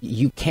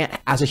 you can't,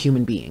 as a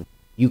human being,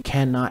 you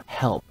cannot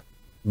help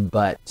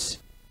but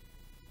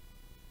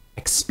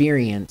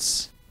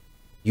experience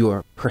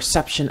your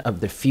perception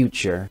of the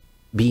future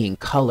being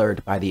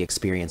colored by the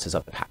experiences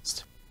of the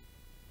past.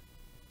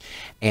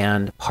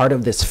 And part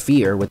of this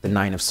fear with the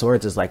Nine of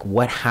Swords is like,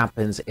 what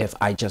happens if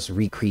I just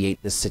recreate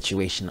this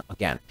situation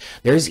again?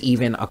 There's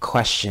even a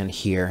question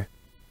here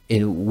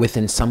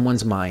within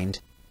someone's mind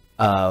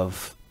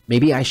of,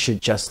 maybe I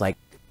should just like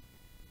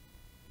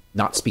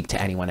not speak to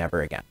anyone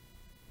ever again.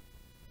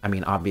 I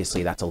mean,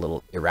 obviously that's a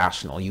little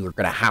irrational. You are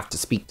going to have to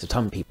speak to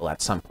some people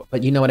at some point,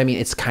 but you know what I mean?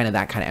 It's kind of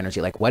that kind of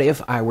energy. Like, what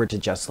if I were to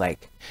just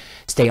like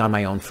stay on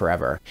my own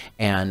forever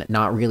and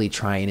not really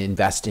try and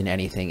invest in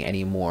anything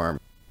anymore?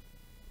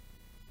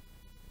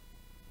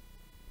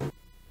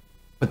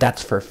 But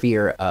that's for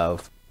fear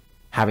of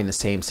having the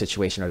same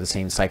situation or the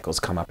same cycles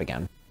come up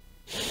again.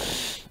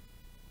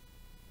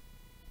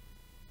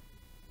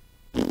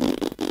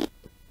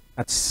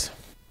 That's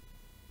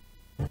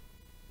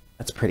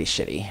pretty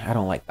shitty. I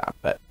don't like that,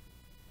 but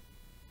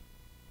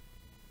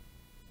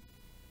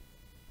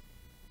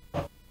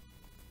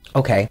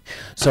okay.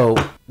 So,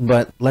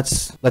 but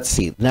let's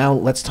see. Now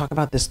let's talk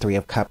about this Three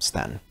of Cups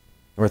then,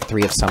 or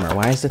Three of Summer.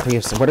 Why is the Three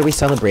of Summer? What are we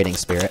celebrating,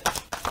 Spirit?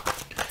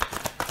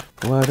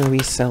 What are we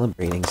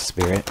celebrating,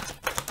 Spirit?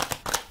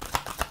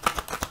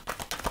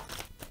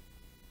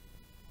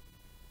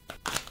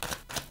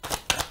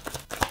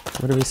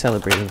 What are we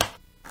celebrating?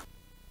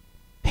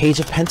 Page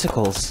of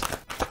Pentacles.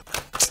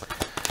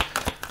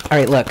 All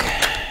right, look.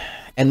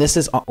 And this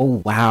is,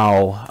 oh,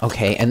 wow.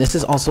 Okay, and this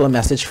is also a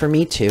message for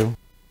me too.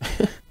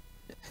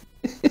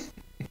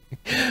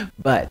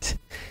 But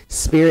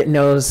Spirit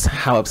knows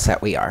how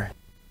upset we are.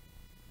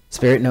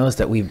 Spirit knows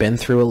that we've been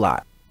through a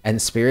lot.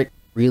 And Spirit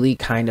really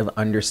kind of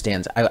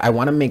understands. I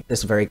want to make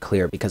this very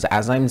clear, because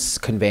as I'm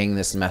conveying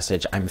this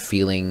message, I'm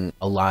feeling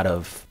a lot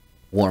of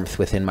warmth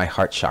within my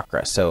heart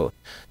chakra. So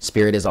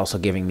Spirit is also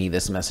giving me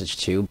this message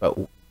too. But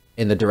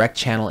in the direct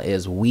channel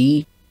is,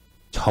 we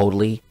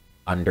totally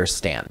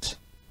understand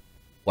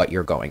what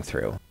you're going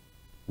through.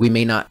 We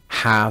may not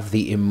have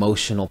the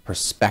emotional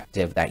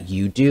perspective that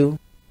you do,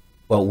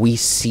 but we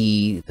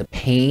see the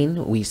pain.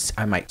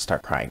 I might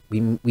start crying.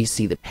 We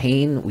see the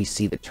pain, we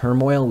see the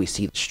turmoil, we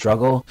see the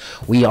struggle.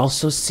 We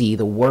also see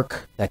the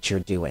work that you're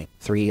doing.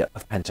 Three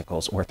of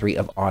Pentacles, or Three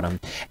of Autumn.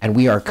 And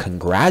we are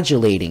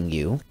congratulating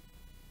you.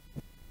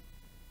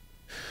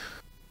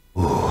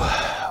 Ooh.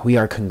 We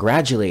are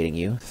congratulating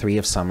you, Three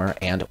of Summer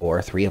and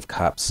or Three of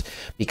Cups,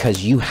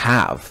 because you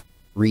have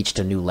reached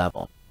a new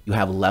level. You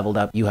have leveled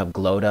up, you have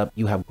glowed up,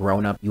 you have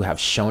grown up, you have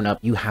shown up,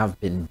 you have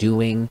been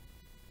doing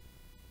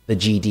the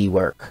GD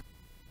work.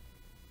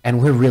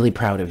 And we're really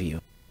proud of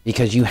you,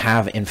 because you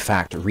have in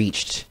fact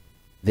reached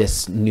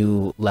this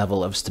new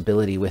level of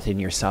stability within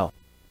yourself.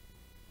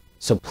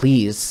 So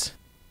please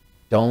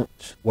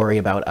don't worry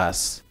about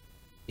us.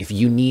 If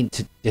you need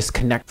to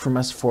disconnect from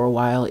us for a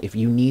while, if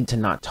you need to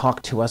not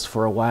talk to us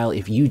for a while,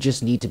 if you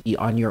just need to be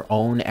on your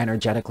own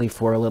energetically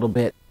for a little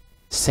bit,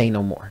 say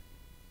no more.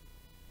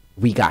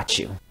 We got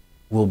you.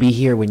 We'll be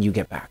here when you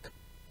get back.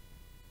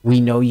 We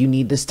know you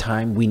need this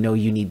time. We know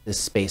you need this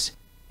space.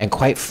 And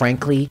quite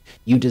frankly,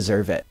 you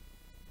deserve it.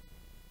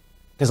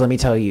 Because let me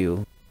tell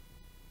you,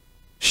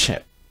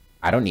 shit,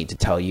 I don't need to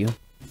tell you.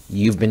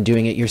 You've been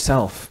doing it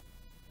yourself.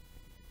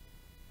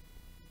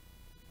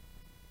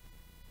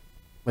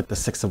 With the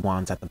Six of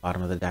Wands at the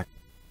bottom of the deck.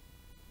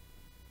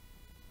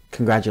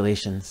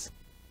 Congratulations.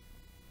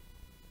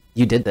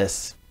 You did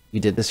this. You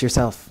did this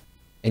yourself.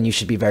 And you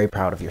should be very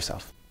proud of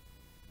yourself.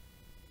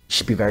 You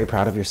should be very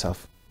proud of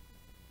yourself.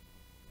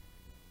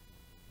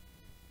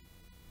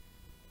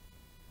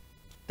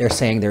 They're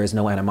saying there is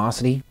no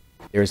animosity.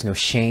 There is no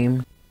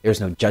shame.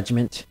 There's no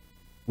judgment.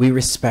 We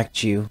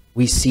respect you.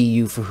 We see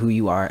you for who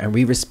you are. And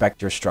we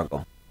respect your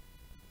struggle.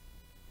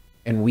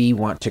 And we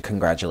want to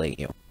congratulate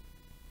you.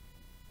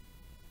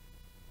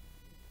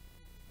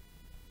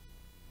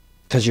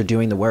 Because you're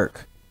doing the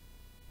work.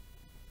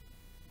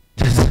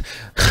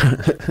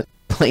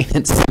 Plain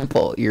and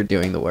simple, you're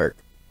doing the work.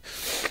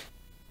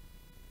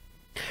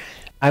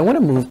 I want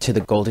to move to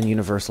the Golden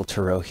Universal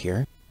Tarot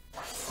here.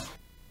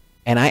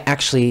 And I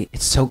actually,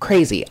 it's so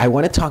crazy. I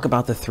want to talk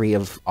about the Three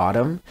of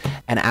Autumn.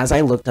 And as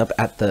I looked up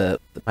at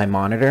my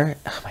monitor,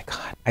 oh my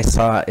God, I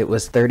saw it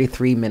was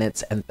 33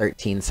 minutes and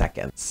 13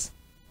 seconds.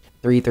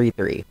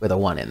 333 with a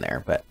 1 in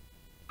there, but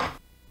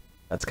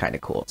that's kind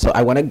of cool. So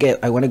I want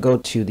to go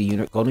to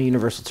the Golden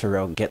Universal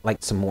Tarot, get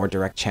like some more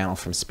direct channel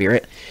from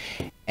Spirit.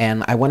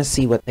 And I want to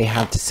see what they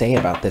have to say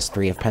about this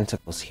Three of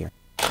Pentacles here.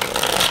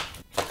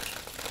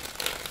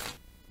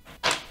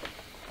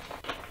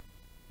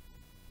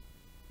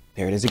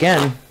 There it is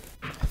again.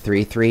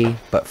 3-3,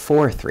 but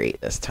 4-3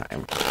 this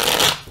time.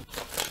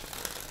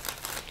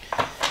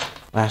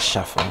 Last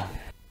shuffle.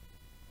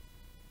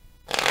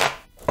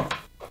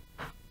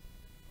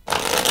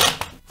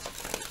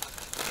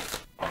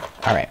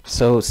 All right,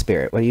 so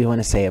Spirit, what do you want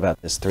to say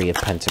about this Three of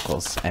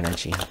Pentacles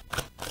energy?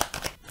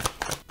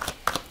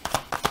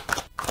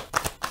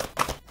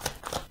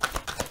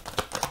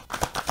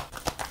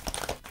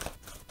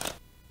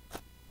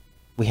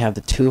 We have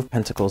the Two of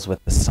Pentacles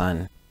with the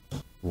Sun.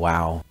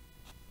 Wow.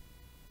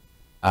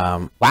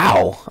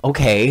 Wow.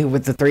 Okay,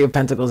 with the Three of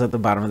Pentacles at the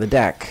bottom of the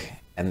deck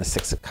and the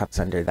Six of Cups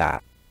under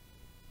that.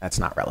 That's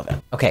not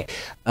relevant. Okay.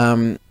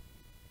 I'm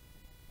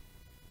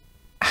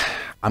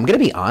going to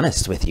be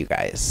honest with you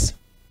guys.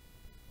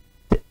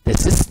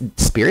 This is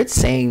Spirit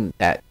saying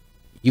that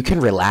you can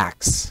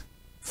relax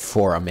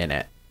for a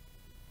minute.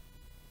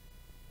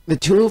 The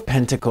Two of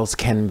Pentacles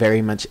can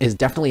very much, is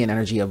definitely an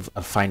energy of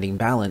finding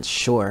balance,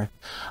 sure.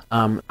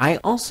 I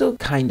also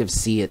kind of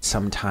see it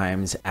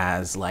sometimes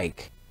as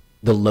like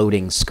the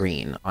loading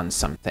screen on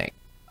something.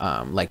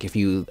 Like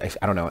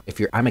I don't know,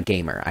 I'm a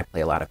gamer, I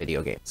play a lot of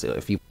video games. So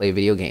if you play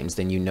video games,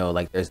 then you know,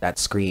 like there's that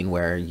screen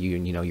where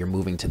you're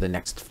moving to the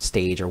next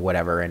stage or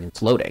whatever, and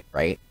it's loading,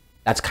 right?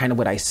 That's kind of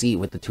what I see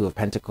with the Two of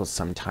Pentacles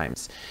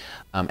sometimes.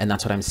 And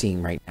that's what I'm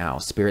seeing right now.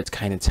 Spirit's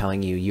kind of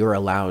telling you you're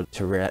allowed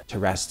to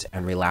rest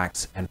and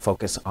relax and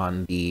focus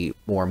on the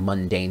more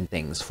mundane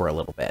things for a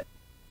little bit.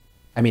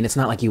 I mean, it's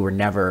not like you were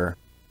never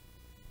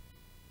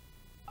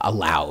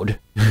allowed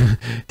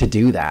to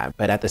do that,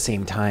 but at the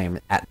same time,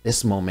 at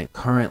this moment,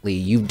 currently,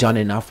 you've done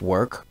enough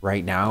work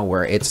right now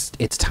where it's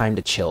time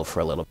to chill for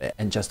a little bit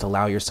and just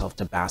allow yourself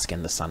to bask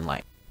in the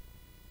sunlight.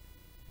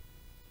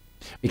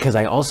 Because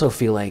I also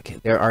feel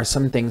like there are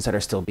some things that are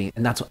still being,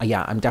 and that's,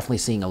 yeah, I'm definitely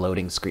seeing a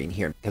loading screen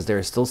here, because there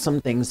are still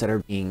some things that are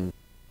being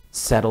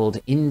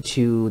settled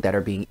into, that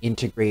are being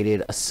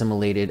integrated,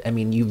 assimilated. I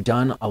mean, you've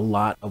done a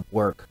lot of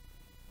work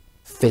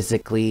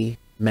physically,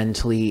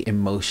 mentally,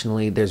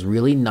 emotionally. There's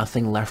really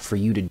nothing left for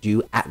you to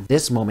do at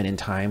this moment in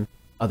time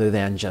other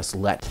than just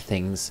let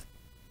things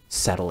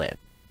settle in.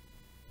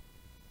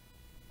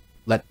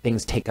 Let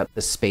things take up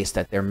the space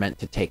that they're meant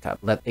to take up.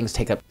 Let things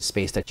take up the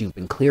space that you've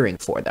been clearing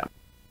for them.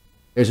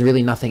 There's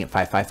really nothing at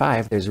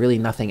 555. There's really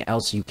nothing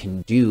else you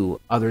can do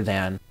other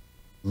than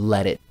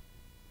let it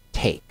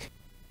take.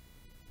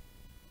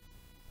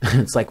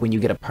 It's like when you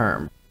get a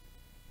perm.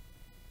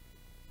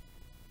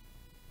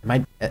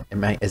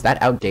 Is that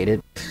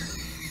outdated?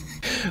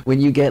 When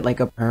you get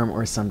like a perm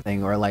or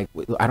something, or like,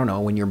 I don't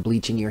know, when you're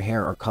bleaching your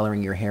hair or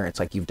coloring your hair, it's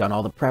like you've done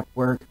all the prep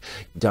work,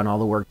 you've done all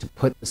the work to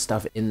put the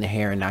stuff in the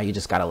hair, and now you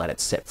just got to let it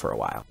sit for a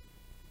while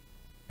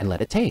and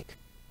let it take,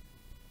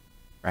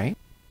 right?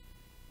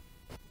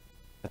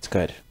 That's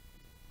good.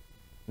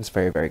 That's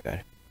very, very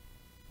good.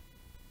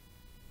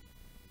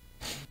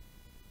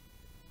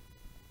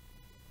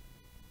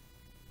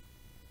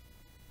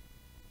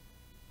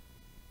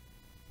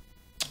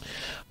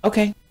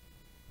 Okay.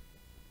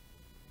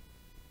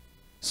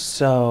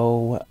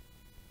 So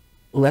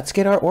let's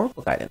get our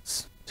oracle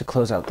guidance to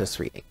close out this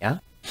reading, yeah?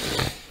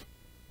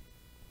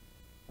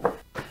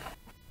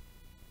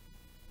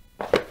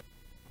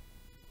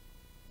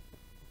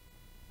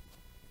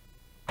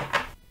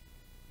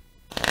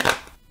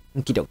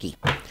 Okie dokie.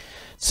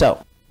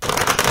 So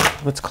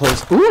let's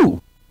close.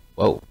 Ooh,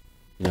 whoa!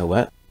 You know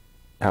what?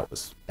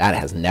 That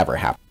has never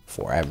happened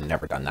before. I've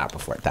never done that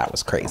before. That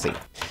was crazy.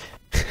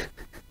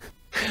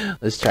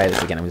 Let's try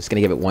this again. I'm just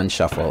gonna give it one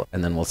shuffle,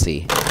 and then we'll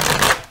see.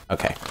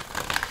 Okay,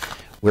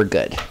 we're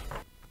good.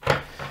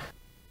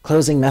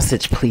 Closing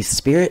message, please,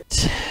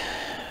 Spirit,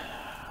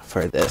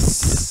 for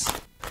this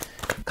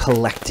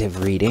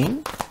collective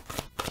reading.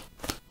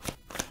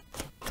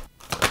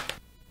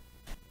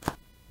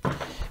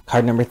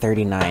 Card number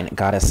 39,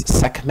 Goddess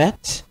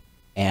Sekhmet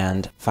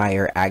and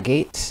Fire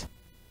Agate,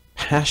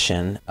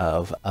 Passion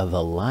of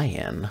the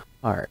Lion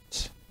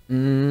Heart.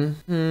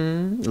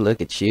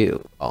 Look at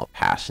you, all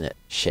passionate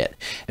shit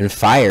and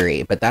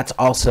fiery. But that's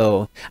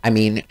also, I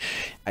mean,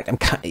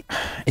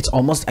 it's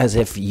almost as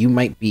if you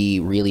might be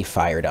really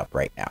fired up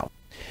right now.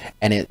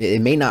 And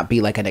it may not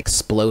be like an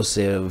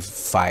explosive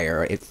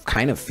fire. It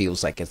kind of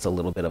feels like it's a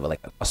little bit of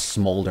a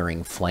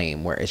smoldering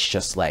flame, where it's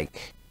just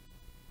like,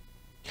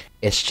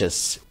 it's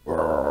just,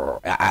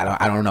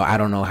 I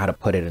don't know how to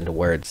put it into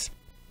words.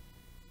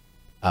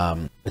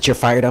 But you're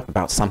fired up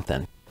about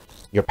something.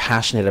 You're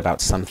passionate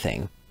about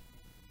something.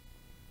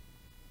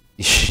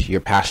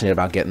 You're passionate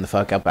about getting the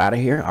fuck up out of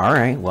here. All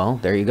right, well,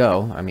 there you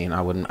go. I mean,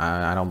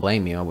 I don't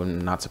blame you.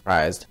 I'm not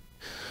surprised.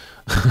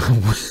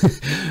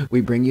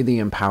 We bring you the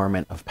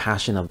empowerment of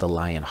passion of the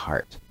lion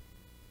heart.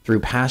 Through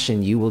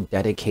passion, you will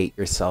dedicate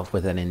yourself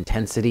with an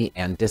intensity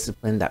and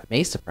discipline that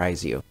may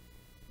surprise you.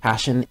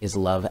 Passion is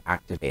love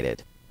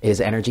activated. It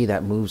is energy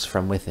that moves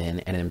from within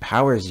and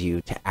empowers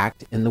you to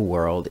act in the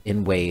world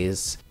in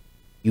ways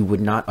you would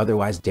not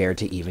otherwise dare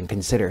to even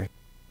consider.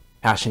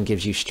 Passion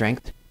gives you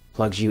strength,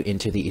 plugs you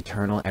into the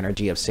eternal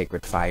energy of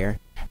sacred fire,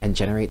 and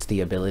generates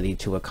the ability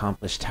to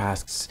accomplish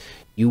tasks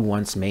you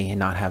once may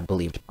not have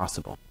believed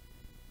possible.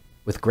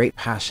 With great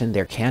passion,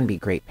 there can be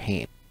great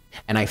pain.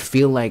 And I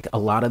feel like a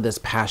lot of this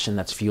passion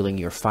that's fueling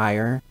your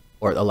fire,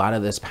 or a lot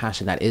of this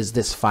passion that is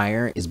this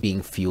fire, is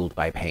being fueled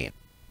by pain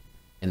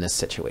in this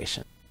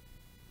situation.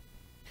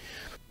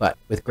 But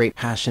with great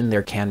passion,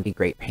 there can be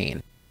great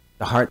pain.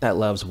 The heart that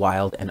loves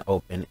wild and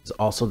open is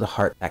also the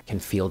heart that can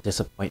feel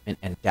disappointment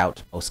and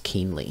doubt most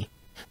keenly.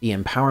 The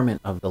empowerment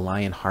of the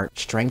lion heart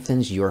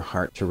strengthens your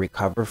heart to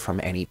recover from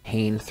any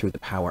pain through the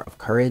power of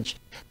courage,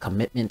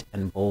 commitment,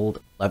 and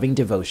bold, loving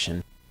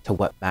devotion to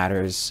what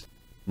matters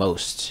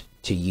most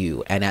to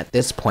you. And at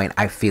this point,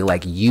 I feel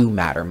like you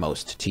matter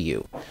most to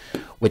you,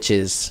 which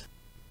has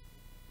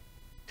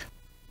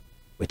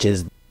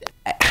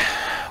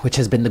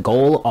been the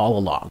goal all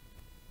along.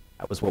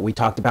 That was what we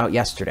talked about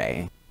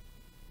yesterday.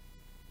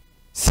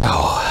 So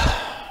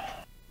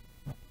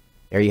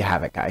there you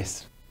have it,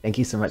 guys. Thank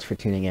you so much for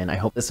tuning in. I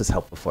hope this was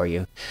helpful for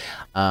you.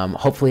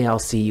 Hopefully I'll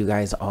see you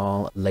guys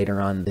all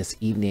later on this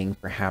evening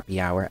for happy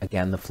hour.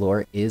 Again, the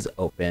floor is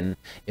open.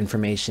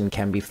 Information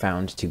can be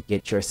found to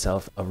get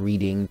yourself a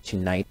reading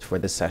tonight for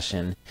the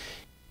session.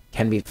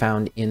 Can be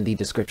found in the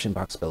description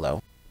box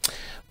below.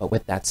 But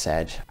with that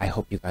said, I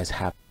hope you guys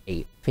have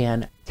a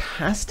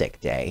fantastic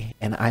day,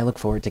 and I look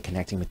forward to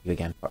connecting with you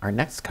again for our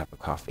next cup of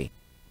coffee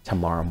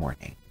tomorrow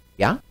morning.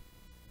 Yeah?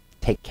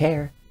 Take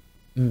care.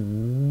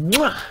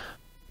 Mwah!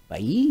 Bye.